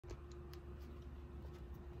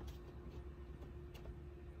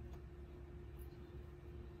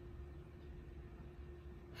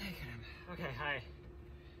Okay, hi.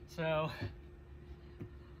 So,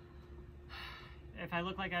 if I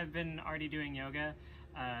look like I've been already doing yoga,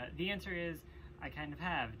 the answer is I kind of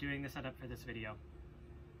have, doing the setup for this video.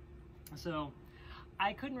 So,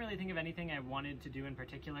 I couldn't really think of anything I wanted to do in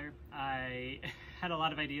particular. I had a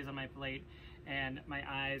lot of ideas on my plate, and my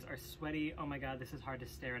eyes are sweaty. Oh my god, this is hard to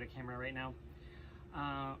stare at a camera right now.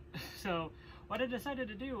 So, what I decided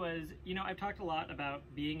to do was, I've talked a lot about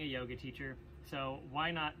being a yoga teacher, so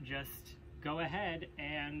why not just go ahead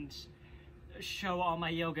and show all my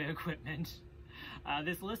yoga equipment.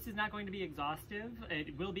 This list is not going to be exhaustive.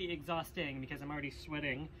 It will be exhausting because I'm already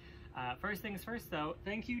sweating. First things first though,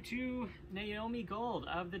 thank you to Naomi Gold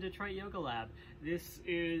of the Detroit Yoga Lab. This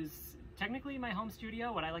is technically my home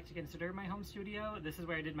studio, what I like to consider my home studio. This is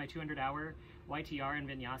where I did my 200-hour YTR in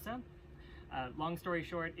Vinyasa. Long story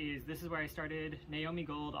short is this is where I started. Naomi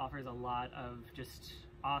Gold offers a lot of just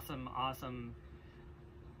awesome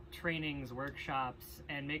trainings, workshops,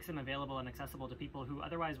 and makes them available and accessible to people who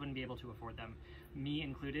otherwise wouldn't be able to afford them. Me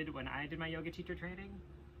included. When I did my yoga teacher training,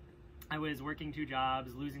 I was working 2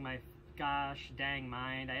 jobs, losing my gosh dang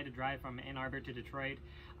mind. I had to drive from Ann Arbor to Detroit.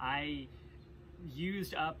 I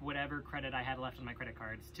used up whatever credit I had left on my credit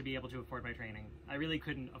cards to be able to afford my training. I really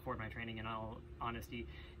couldn't afford my training, in all honesty,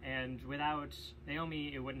 and without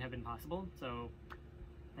Naomi it wouldn't have been possible, so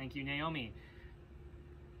thank you, Naomi.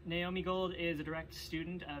 Naomi Gold is a direct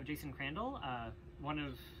student of Jason Crandall, a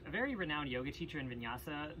very renowned yoga teacher in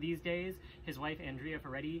Vinyasa these days. His wife Andrea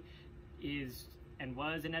Ferretti is and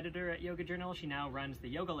was an editor at Yoga Journal. She now runs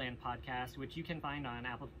the Yogaland Podcast, which you can find on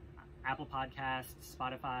Apple Podcasts,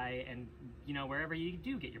 Spotify, and wherever you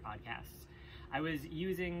do get your podcasts. I was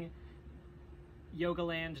using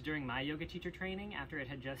Yogaland during my yoga teacher training after it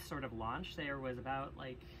had just sort of launched. There was about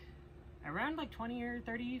around 20 or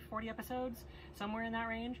 30, 40 episodes, somewhere in that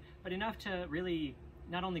range, but enough to really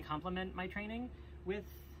not only complement my training with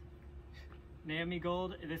Naomi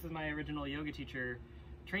Gold. This is my original yoga teacher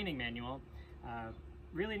training manual.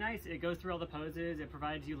 Really nice. It goes through all the poses, it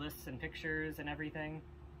provides you lists and pictures and everything.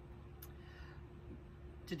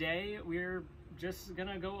 Today we're just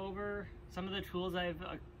gonna go over some of the tools I've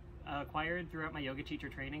acquired throughout my yoga teacher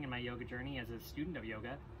training and my yoga journey as a student of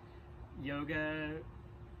yoga. Yoga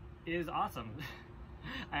is awesome.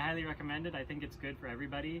 I highly recommend it. I think it's good for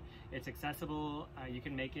everybody. It's accessible. You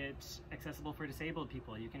can make it accessible for disabled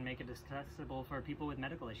people. You can make it accessible for people with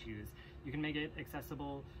medical issues. You can make it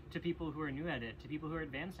accessible to people who are new at it, to people who are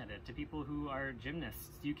advanced at it, to people who are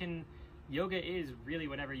gymnasts. Yoga is really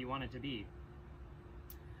whatever you want it to be.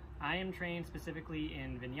 I am trained specifically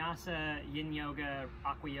in Vinyasa, Yin Yoga,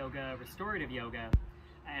 Aqua Yoga, Restorative Yoga,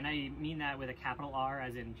 and I mean that with a capital R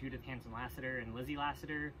as in Judith Hanson-Lassiter and Lizzie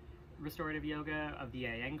Lassiter Restorative Yoga of the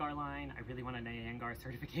Iyengar line. I really want an Iyengar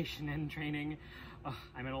certification and training. Oh,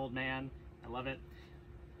 I'm an old man. I love it.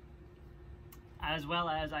 As well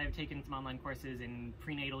as I have taken some online courses in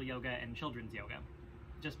prenatal yoga and children's yoga,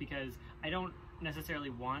 just because I don't necessarily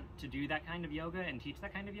want to do that kind of yoga and teach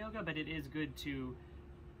that kind of yoga, but it is good to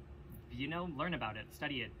learn about it,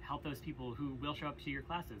 study it, help those people who will show up to your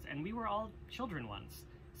classes. And we were all children once.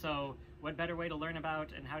 So what better way to learn about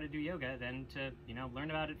and how to do yoga than to, learn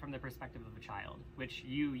about it from the perspective of a child, which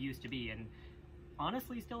you used to be and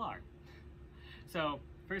honestly still are. So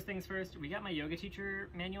first things first, we got my yoga teacher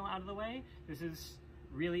manual out of the way. This is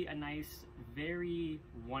really a nice, very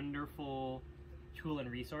wonderful tool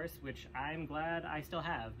and resource, which I'm glad I still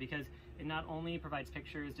have, because it not only provides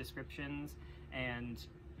pictures, descriptions, and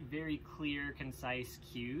very clear, concise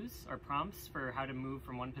cues or prompts for how to move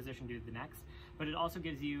from one position to the next, but it also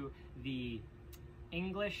gives you the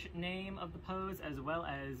English name of the pose as well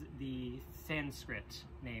as the Sanskrit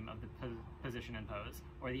name of the position and pose,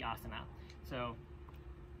 or the asana. So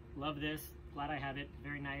love this, glad I have it,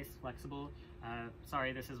 very nice, flexible.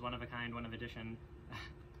 Sorry, this is one of a kind, one of edition.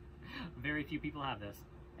 Very few people have this,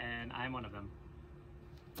 and I'm one of them.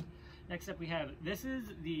 Next up we have, this is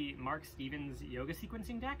the Mark Stevens yoga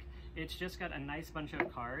sequencing deck. It's just got a nice bunch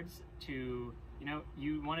of cards to,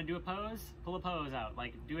 you want to do a pose, pull a pose out,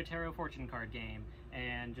 like do a tarot fortune card game,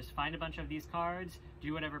 and just find a bunch of these cards,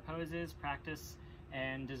 do whatever poses, practice,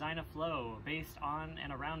 and design a flow based on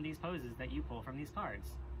and around these poses that you pull from these cards.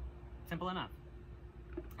 Simple enough.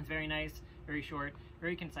 It's very nice, very short,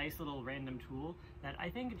 very concise little random tool that I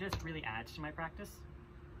think just really adds to my practice,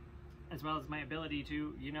 as well as my ability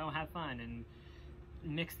to, have fun and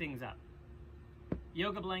mix things up.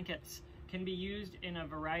 Yoga blankets can be used in a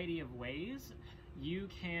variety of ways. You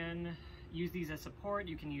can use these as support,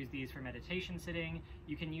 you can use these for meditation sitting,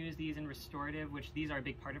 you can use these in restorative, which these are a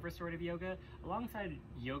big part of restorative yoga, alongside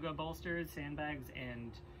yoga bolsters, sandbags,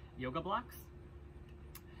 and yoga blocks.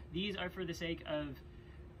 These are for the sake of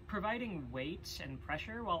providing weight and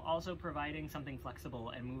pressure while also providing something flexible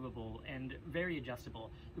and movable and very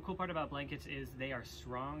adjustable. The cool part about blankets is they are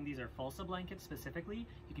strong. These are Fulsa blankets specifically.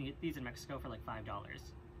 You can get these in Mexico for like $5.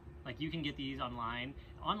 Like, you can get these online.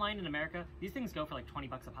 Online in America, these things go for like 20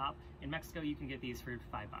 bucks a pop. In Mexico, you can get these for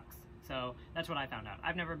 $5. So that's what I found out.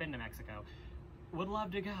 I've never been to Mexico. Would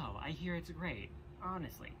love to go. I hear it's great,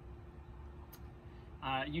 honestly.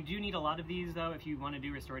 You do need a lot of these though if you want to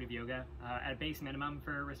do restorative yoga. At base minimum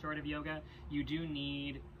for restorative yoga, you do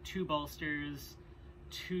need 2 bolsters,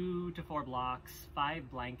 2 to 4 blocks,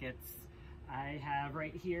 5 blankets. I have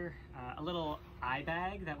right here a little eye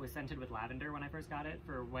bag that was scented with lavender when I first got it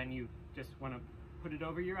for when you just want to put it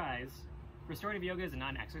over your eyes. Restorative yoga is a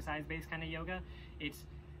non-exercise based kind of yoga. It's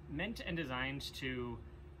meant and designed to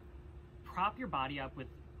prop your body up with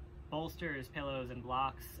bolsters, pillows, and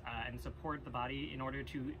blocks and support the body in order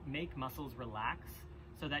to make muscles relax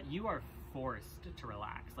so that you are forced to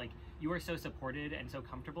relax. Like, you are so supported and so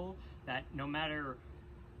comfortable that no matter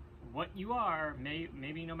what you are,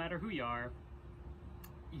 maybe no matter who you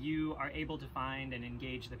are able to find and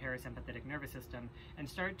engage the parasympathetic nervous system and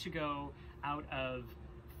start to go out of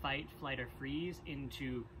fight, flight, or freeze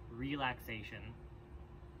into relaxation.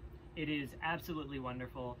 It is absolutely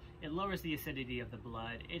wonderful. It lowers the acidity of the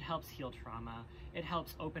blood. It helps heal trauma. It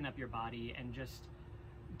helps open up your body and just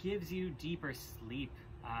gives you deeper sleep.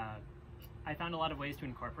 I found a lot of ways to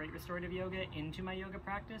incorporate restorative yoga into my yoga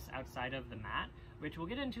practice outside of the mat, which we'll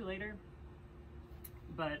get into later,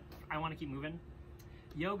 but I want to keep moving.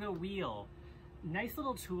 Yoga wheel. Nice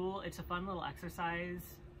little tool. It's a fun little exercise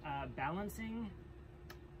balancing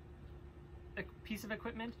a piece of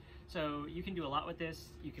equipment. So you can do a lot with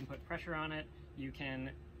this. You can put pressure on it. You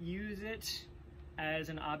can use it as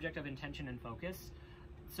an object of intention and focus.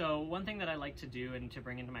 So one thing that I like to do and to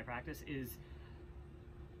bring into my practice is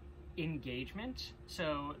engagement.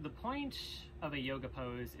 So the point of a yoga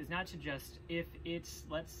pose is not to just, if it's,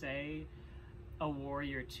 let's say, a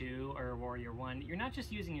warrior 2 or a warrior 1, you're not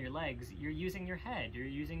just using your legs, you're using your head, you're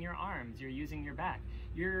using your arms, you're using your back.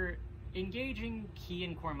 You're engaging key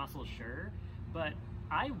and core muscles, sure, but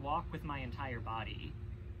I walk with my entire body.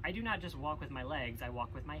 I do not just walk with my legs, I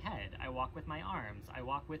walk with my head, I walk with my arms, I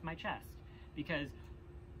walk with my chest, because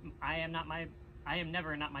I am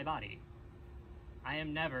never not my body. I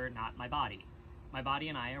am never not my body. My body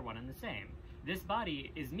and I are one and the same. This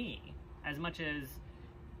body is me, as much as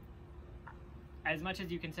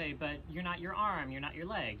you can say, but you're not your arm, you're not your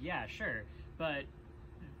leg. Yeah, sure, but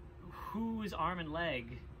whose arm and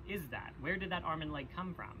leg is that? Where did that arm and leg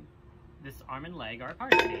come from? This arm and leg are a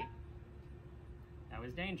part of me. That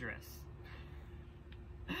was dangerous.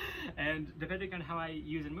 And depending on how I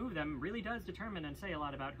use and move them really does determine and say a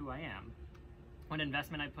lot about who I am. What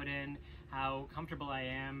investment I put in, how comfortable I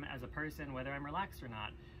am as a person, whether I'm relaxed or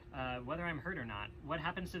not, whether I'm hurt or not. What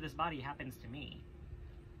happens to this body happens to me.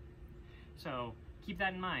 So keep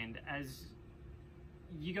that in mind as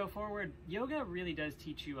you go forward. Yoga really does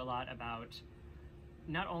teach you a lot about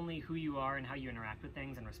not only who you are and how you interact with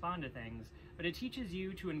things and respond to things, but it teaches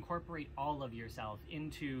you to incorporate all of yourself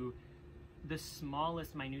into the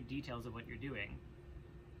smallest minute details of what you're doing.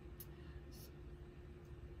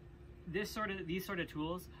 These sort of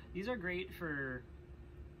tools, these are great for,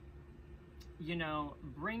 you know,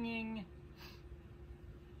 bringing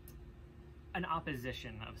an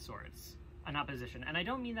opposition of sorts. An opposition. And I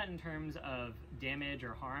don't mean that in terms of damage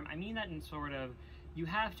or harm. I mean that in sort of, you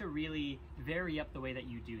have to really vary up the way that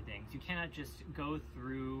you do things. You cannot just go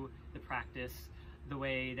through the practice the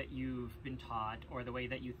way that you've been taught or the way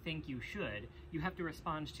that you think you should. You have to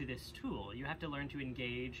respond to this tool. You have to learn to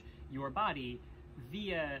engage your body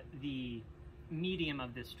via the medium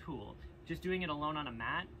of this tool. Just doing it alone on a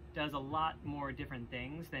mat does a lot more different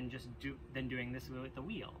things than just doing this with the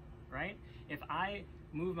wheel, right? If I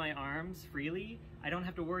move my arms freely, I don't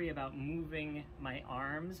have to worry about moving my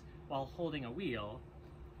arms while holding a wheel.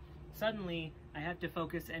 Suddenly, I have to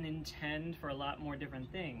focus and intend for a lot more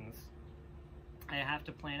different things. I have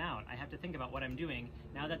to plan out. I have to think about what I'm doing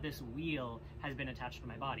now that this wheel has been attached to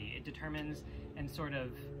my body. It determines and sort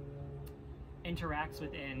of interacts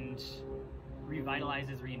with and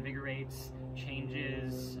revitalizes, reinvigorates,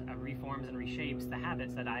 changes, reforms, and reshapes the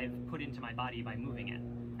habits that I've put into my body by moving it.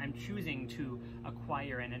 I'm choosing to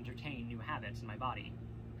acquire and entertain new habits in my body.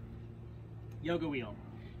 Yoga wheel.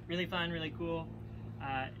 Really fun, really cool.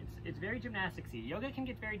 It's very gymnasticsy. Yoga can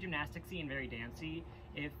get very gymnasticsy and very dancey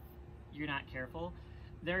if you're not careful.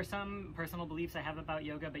 There are some personal beliefs I have about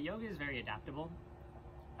yoga, but yoga is very adaptable.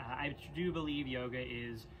 I do believe yoga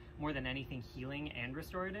is more than anything healing and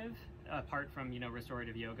restorative, apart from, you know,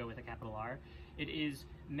 restorative yoga with a capital R. It is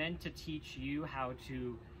meant to teach you how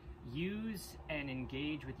to use and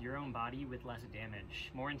engage with your own body with less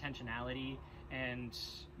damage, more intentionality, and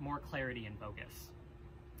more clarity and focus.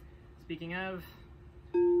 Speaking of,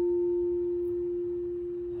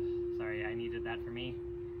 sorry, I needed that for me.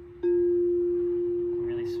 I'm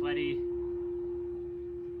really sweaty.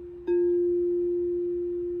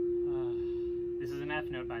 This is an F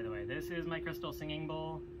note, by the way. This is my crystal singing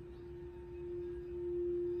bowl.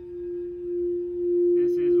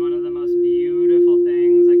 This is one of the most beautiful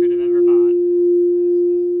things I could have ever bought.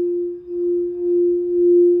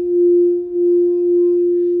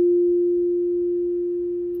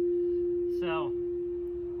 So,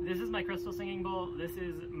 this is my crystal singing bowl. This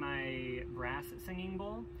is my brass singing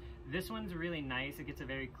bowl. This one's really nice. It gets a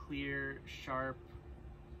very clear, sharp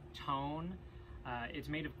tone. It's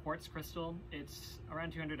made of quartz crystal. It's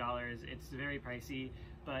around $200. It's very pricey,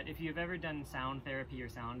 but if you've ever done sound therapy or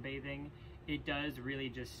sound bathing, it does really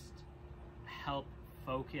just help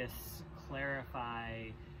focus, clarify,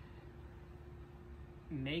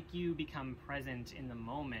 make you become present in the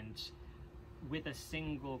moment with a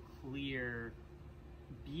single clear,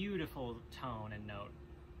 beautiful tone and note.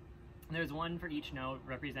 There's one for each note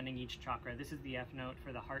representing each chakra. This is the F note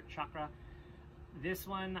for the heart chakra. This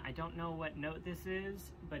one, I don't know what note this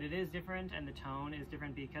is, but it is different and the tone is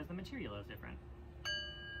different because the material is different.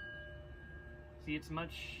 See, it's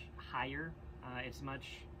much higher, it's much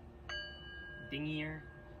dingier.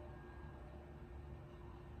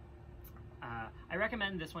 I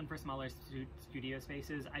recommend this one for smaller studio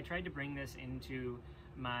spaces. I tried to bring this into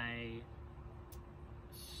my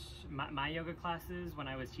yoga classes when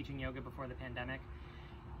I was teaching yoga before the pandemic.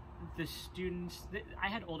 The students, I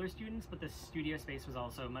had older students, but the studio space was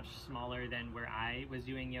also much smaller than where I was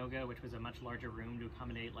doing yoga, which was a much larger room to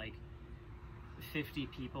accommodate like 50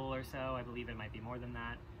 people or so. I believe it might be more than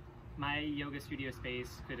that. My yoga studio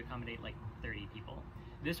space could accommodate like 30 people.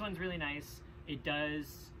 This one's really nice. It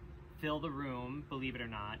does fill the room, believe it or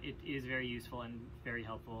not. It is very useful and very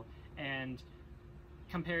helpful. And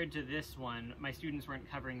compared to this one, my students weren't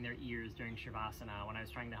covering their ears during Shavasana when I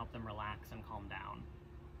was trying to help them relax and calm down.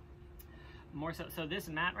 More so this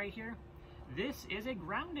mat right here, this is a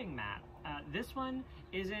grounding mat. This one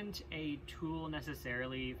isn't a tool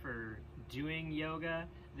necessarily for doing yoga.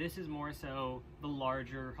 This is more so the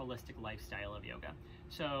larger holistic lifestyle of yoga.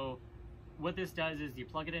 So what this does is you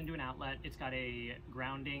plug it into an outlet. It's got a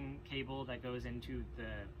grounding cable that goes into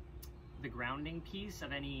the grounding piece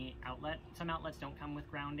of any outlet. Some outlets don't come with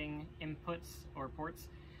grounding inputs or ports,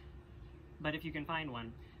 but if you can find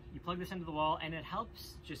one, you plug this into the wall and it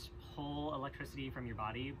helps just pull electricity from your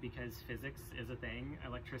body because physics is a thing.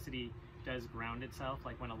 Electricity does ground itself,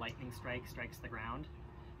 like when a lightning strike strikes the ground.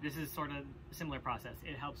 This is sort of a similar process.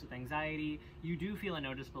 It helps with anxiety. You do feel a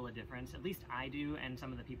noticeable difference, at least I do, and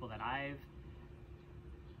some of the people that I've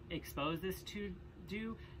exposed this to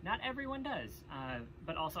do. Not everyone does,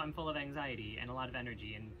 but also I'm full of anxiety and a lot of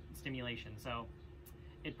energy and stimulation. So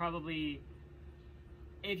it probably,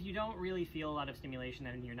 if you don't really feel a lot of stimulation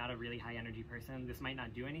and you're not a really high energy person, this might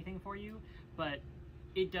not do anything for you, but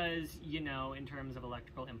it does, you know, in terms of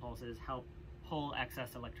electrical impulses, help pull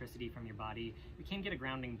excess electricity from your body. You can get a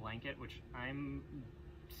grounding blanket, which I'm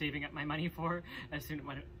saving up my money for as soon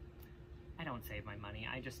as, I don't save my money,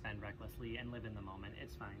 I just spend recklessly and live in the moment.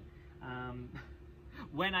 It's fine.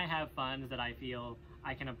 When I have funds that I feel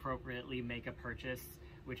I can appropriately make a purchase,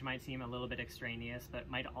 which might seem a little bit extraneous, but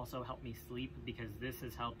might also help me sleep, because this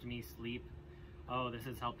has helped me sleep. Oh, this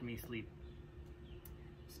has helped me sleep.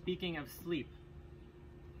 Speaking of sleep,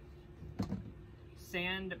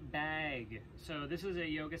 sandbag. So this is a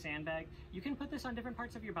yoga sandbag. You can put this on different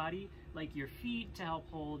parts of your body, like your feet to help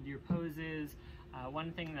hold your poses.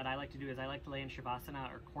 One thing that I like to do is I like to lay in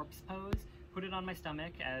Shavasana or corpse pose, put it on my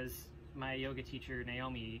stomach as my yoga teacher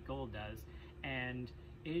Naomi does, and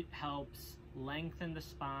it helps lengthen the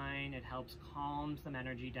spine, it helps calm some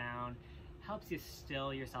energy down, helps you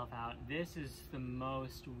still yourself out. This is the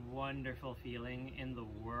most wonderful feeling in the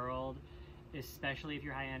world, especially if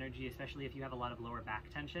you're high energy, especially if you have a lot of lower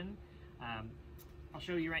back tension. I'll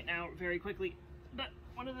show you right now very quickly, but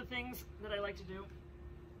one of the things that I like to do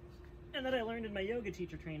and that I learned in my yoga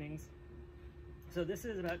teacher trainings, so this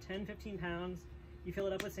is about 10-15 pounds. You fill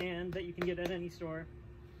it up with sand that you can get at any store.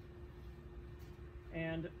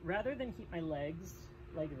 And rather than keep my legs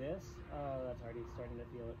like this, oh, that's already starting to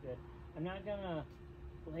feel it good. I'm not gonna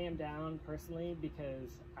lay them down personally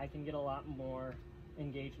because I can get a lot more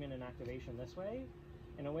engagement and activation this way,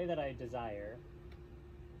 in a way that I desire.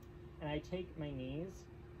 And I take my knees,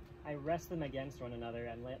 I rest them against one another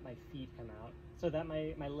and let my feet come out so that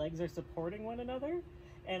my legs are supporting one another.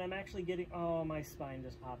 And I'm actually getting, oh, my spine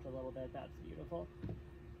just popped a little bit. That's beautiful.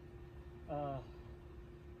 But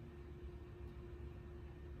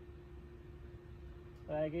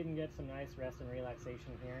I can get some nice rest and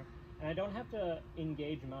relaxation here. And I don't have to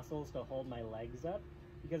engage muscles to hold my legs up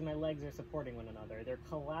because my legs are supporting one another. They're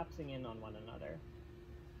collapsing in on one another.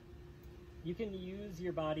 You can use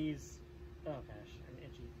your body's, oh gosh, I'm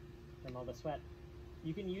itchy from all the sweat.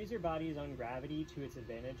 You can use your body's own gravity to its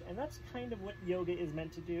advantage, and that's kind of what yoga is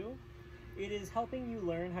meant to do. It is helping you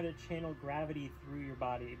learn how to channel gravity through your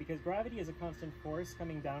body, because gravity is a constant force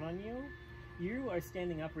coming down on you. You are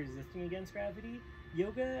standing up resisting against gravity.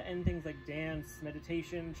 Yoga and things like dance,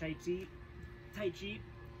 meditation, tai chi,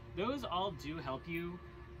 those all do help you,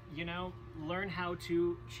 you know, learn how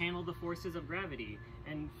to channel the forces of gravity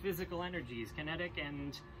and physical energies, kinetic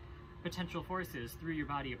and potential forces through your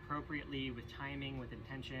body appropriately, with timing, with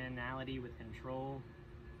intentionality, with control.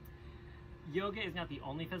 Yoga is not the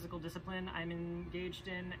only physical discipline I'm engaged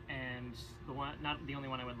in, and not the only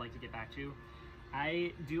one I would like to get back to.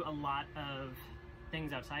 I do a lot of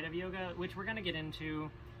things outside of yoga, which we're going to get into.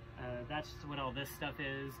 That's what all this stuff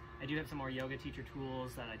is. I do have some more yoga teacher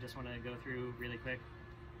tools that I just want to go through really quick.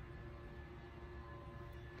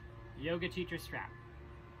 Yoga teacher strap.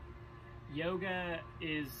 Yoga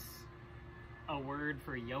is a word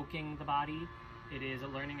for yoking the body. It is a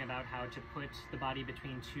learning about how to put the body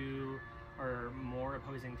between two or more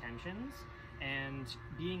opposing tensions, and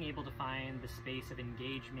being able to find the space of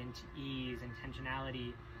engagement, ease,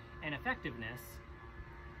 intentionality, and effectiveness,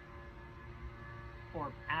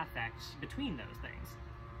 or affect, between those things.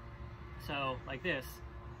 So, like this,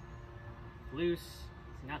 loose,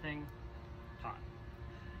 nothing, taut.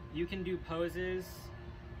 You can do poses,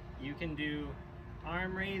 you can do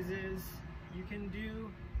arm raises, you can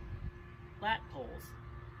do lat pulls.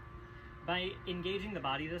 By engaging the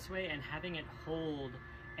body this way and having it hold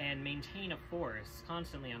and maintain a force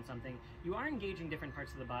constantly on something, you are engaging different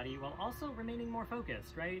parts of the body while also remaining more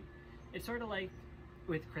focused, right? It's sort of like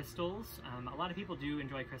with crystals. A lot of people do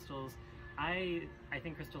enjoy crystals. I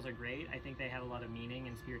think crystals are great. I think they have a lot of meaning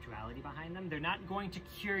and spirituality behind them. They're not going to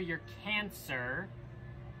cure your cancer.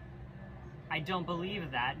 I don't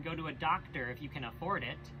believe that. Go to a doctor if you can afford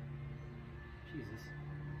it. Jesus.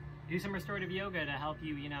 Do some restorative yoga to help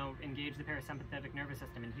you, you know, engage the parasympathetic nervous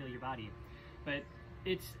system and heal your body. But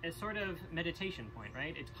it's a sort of meditation point,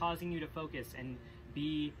 right? It's causing you to focus and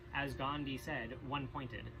be, as Gandhi said,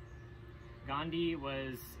 one-pointed. Gandhi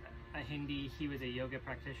was a Hindi, he was a yoga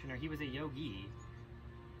practitioner, he was a yogi.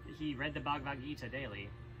 He read the Bhagavad Gita daily.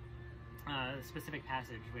 A specific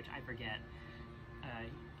passage, which I forget.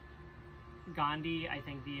 Gandhi, I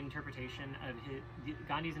think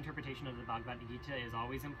Gandhi's interpretation of the Bhagavad Gita is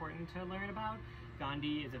always important to learn about.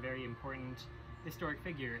 Gandhi is a very important historic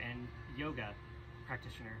figure and yoga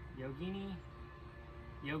practitioner. Yogi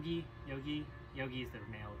is the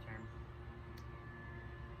male term.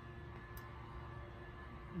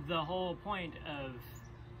 The whole point of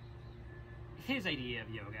his idea of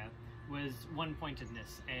yoga was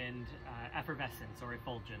one-pointedness and effervescence or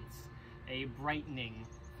effulgence, a brightening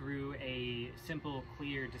through a simple,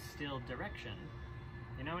 clear, distilled direction.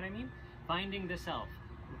 You know what I mean? Finding the self,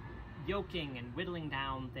 yoking and whittling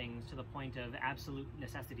down things to the point of absolute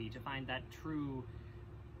necessity to find that true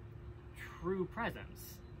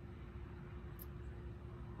presence.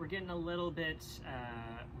 We're getting a little bit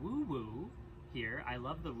woo-woo here. I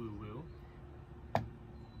love the woo-woo.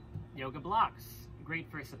 Yoga blocks. Great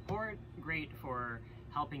for support, great for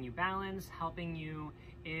helping you balance, helping you,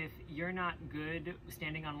 if you're not good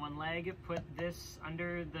standing on one leg, put this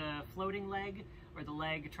under the floating leg, or the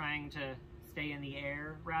leg trying to stay in the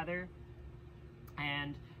air, rather,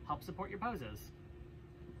 and help support your poses.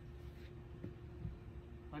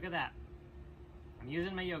 Look at that. I'm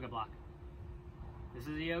using my yoga block. This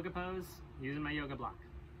is a yoga pose, using my yoga block.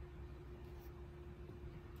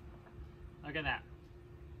 Look at that.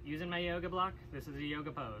 Using my yoga block, this is a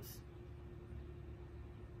yoga pose.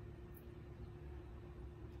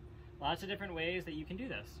 Lots of different ways that you can do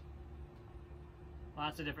this.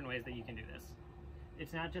 Lots of different ways that you can do this.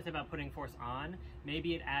 It's not just about putting force on.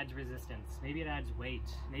 Maybe it adds resistance. Maybe it adds weight.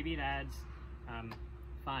 Maybe it adds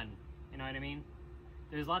fun. You know what I mean?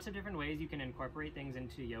 There's lots of different ways you can incorporate things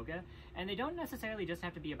into yoga, and they don't necessarily just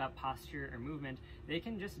have to be about posture or movement. They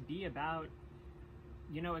can just be about,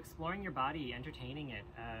 you know, exploring your body, entertaining it.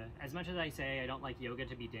 As much as I say I don't like yoga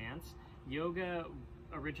to be dance, yoga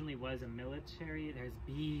originally was a military, there's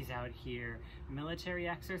bees out here, military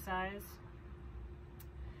exercise.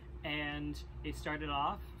 And it started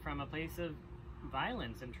off from a place of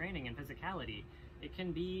violence and training and physicality. It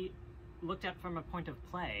can be looked at from a point of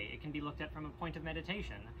play. It can be looked at from a point of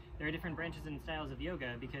meditation. There are different branches and styles of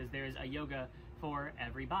yoga because there's a yoga for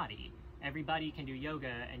everybody. Everybody can do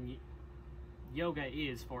yoga, and yoga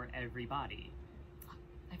is for everybody.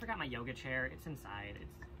 I forgot my yoga chair. It's inside.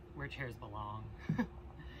 It's where chairs belong.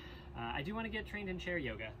 I do want to get trained in chair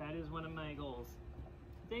yoga. That is one of my goals.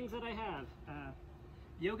 Things that I have.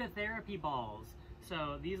 Yoga therapy balls.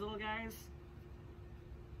 So these little guys,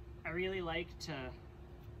 I really like to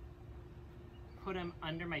put them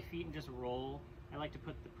under my feet and just roll. I like to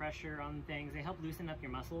put the pressure on things. They help loosen up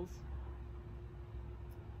your muscles.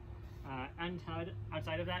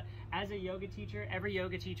 Outside of that, as a yoga teacher, every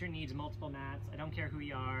yoga teacher needs multiple mats. I don't care who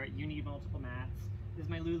you are, you need multiple mats. This is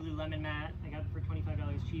my Lululemon mat. I got it for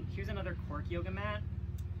 $25 cheap. Here's another cork yoga mat.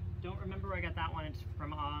 Don't remember where I got that one. It's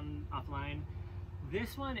from offline.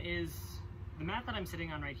 This one is the mat that I'm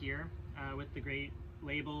sitting on right here with the great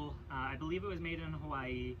label. I believe it was made in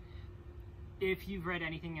Hawaii. If you've read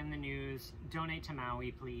anything in the news, donate to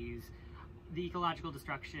Maui, please. The ecological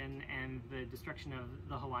destruction and the destruction of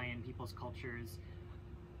the Hawaiian people's cultures,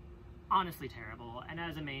 honestly terrible. And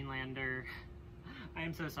as a mainlander, I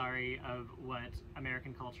am so sorry of what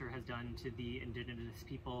American culture has done to the indigenous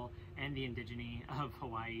people and the indigene of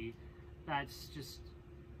Hawaii. That's just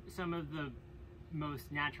some of the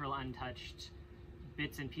most natural, untouched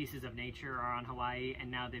bits and pieces of nature are on Hawaii,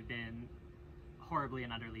 and now they've been horribly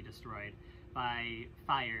and utterly destroyed by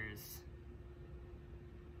fires,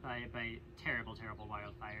 by terrible, terrible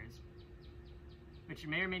wildfires, which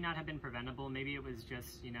may or may not have been preventable. Maybe it was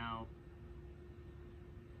just, you know,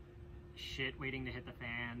 shit waiting to hit the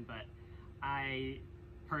fan, but I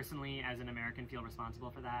personally, as an American, feel responsible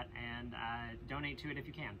for that, and donate to it if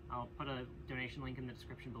you can. I'll put a donation link in the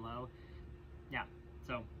description below. Yeah,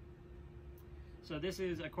 so this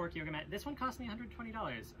is a cork yoga mat. This one cost me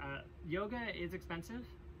 $120. Yoga is expensive.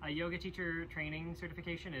 A yoga teacher training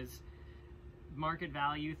certification is market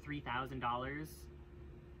value $3,000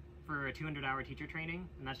 for a 200-hour teacher training,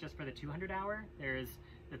 and that's just for the 200-hour. There's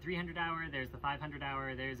the 300-hour, there's the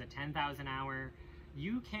 500-hour, there's a 10,000-hour.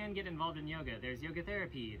 You can get involved in yoga. There's yoga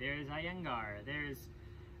therapy, there's Iyengar,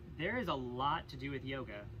 there is a lot to do with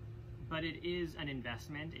yoga, but it is an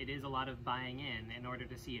investment. It is a lot of buying in order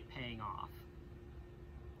to see it paying off.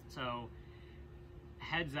 So,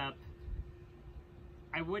 heads up,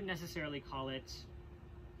 I wouldn't necessarily call it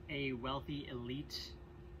a wealthy elite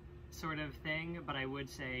sort of thing, but I would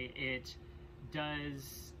say it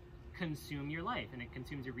does consume your life, and it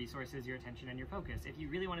consumes your resources, your attention, and your focus if you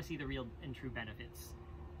really want to see the real and true benefits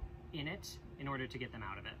in it in order to get them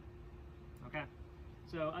out of it. Okay,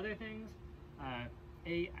 so other things,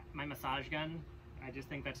 my massage gun. I just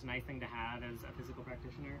think that's a nice thing to have as a physical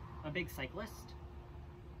practitioner. A big cyclist.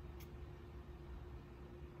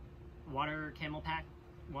 Water camel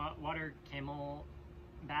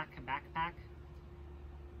backpack.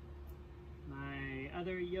 My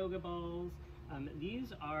other yoga balls.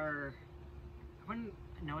 These are, I wouldn't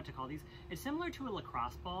know what to call these. It's similar to a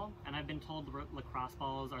lacrosse ball, and I've been told lacrosse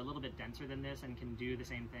balls are a little bit denser than this and can do the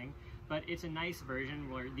same thing, but it's a nice version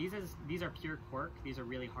where these are pure cork. These are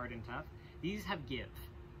really hard and tough. These have give.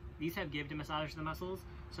 These have give to massage the muscles,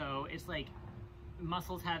 so it's like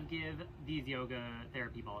muscles have give, these yoga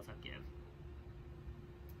therapy balls have give.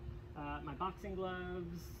 My boxing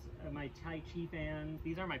gloves, my Tai Chi fans,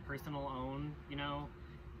 these are my personal own, you know,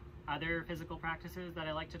 other physical practices that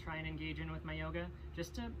I like to try and engage in with my yoga,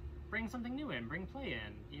 just to bring something new in, bring play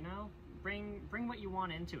in, you know, bring what you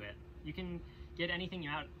want into it. You can get anything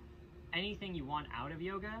you want out of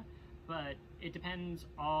yoga, but it depends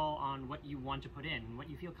all on what you want to put in, what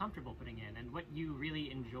you feel comfortable putting in, and what you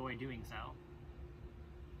really enjoy doing so.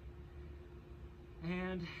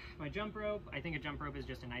 And my jump rope. I think a jump rope is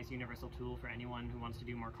just a nice universal tool for anyone who wants to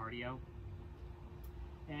do more cardio.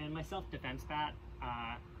 And my self-defense bat.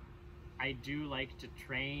 I do like to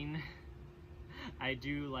train. I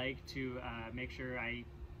do like to make sure I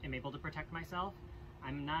am able to protect myself.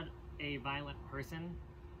 I'm not a violent person.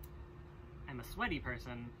 I'm a sweaty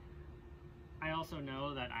person. I also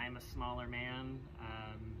know that I'm a smaller man,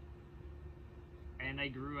 and I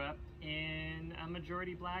grew up in a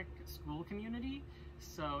majority black school community,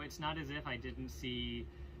 so it's not as if I didn't see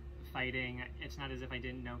fighting. It's not as if I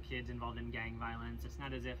didn't know kids involved in gang violence. It's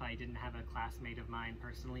not as if I didn't have a classmate of mine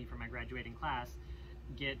personally from my graduating class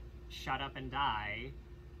get shot up and die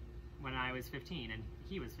when I was 15 and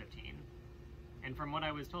he was 15. And from what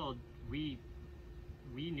I was told, we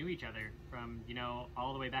knew each other from, you know,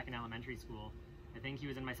 all the way back in elementary school. I think he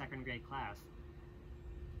was in my second grade class.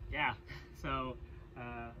 Yeah, so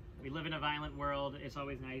We live in a violent world. It's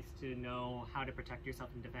always nice to know how to protect yourself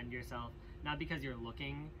and defend yourself, not because you're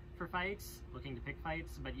looking for fights, looking to pick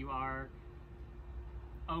fights, but you are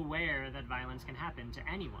aware that violence can happen to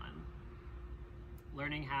anyone.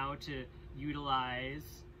 Learning how to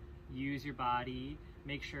use your body,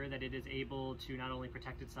 make sure that it is able to not only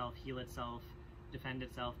protect itself, heal itself, defend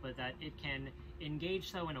itself, but that it can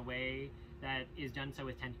engage so in a way that is done so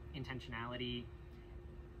with intentionality.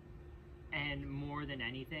 And more than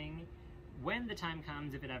anything, when the time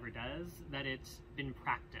comes, if it ever does, that it's been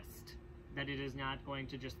practiced, that it is not going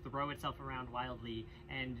to just throw itself around wildly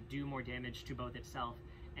and do more damage to both itself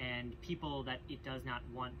and people that it does not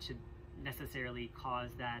want to necessarily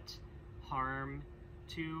cause that harm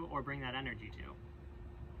to or bring that energy to.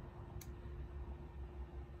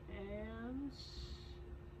 And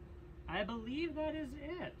I believe that is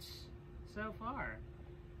it so far.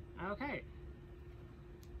 Okay.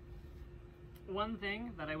 One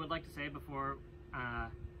thing that I would like to say before I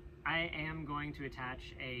am going to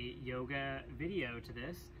attach a yoga video to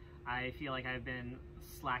this. I feel like I've been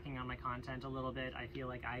slacking on my content a little bit. I feel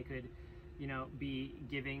like I could, you know, be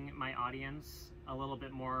giving my audience a little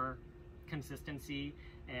bit more consistency,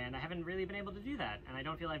 and I haven't really been able to do that. And I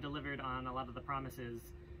don't feel I've delivered on a lot of the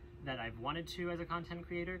promises that I've wanted to as a content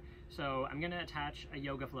creator. So I'm gonna attach a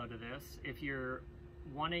yoga flow to this. If you're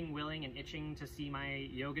wanting, willing, and itching to see my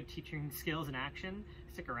yoga teaching skills in action,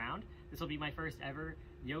 stick around. This will be my first ever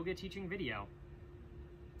yoga teaching video.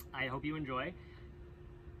 I hope you enjoy.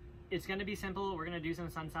 It's going to be simple. We're going to do some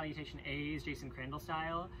sun salutation A's, Jason Crandall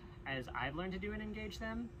style, as I've learned to do and engage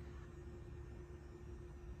them.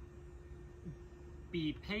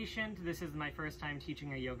 Be patient. This is my first time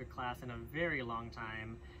teaching a yoga class in a very long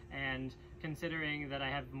time, and considering that I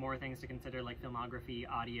have more things to consider like filmography,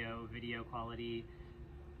 audio, video quality,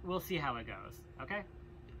 we'll see how it goes, okay?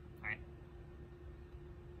 All right.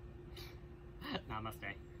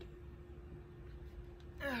 Namaste.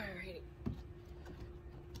 Alrighty.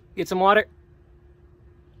 Get some water.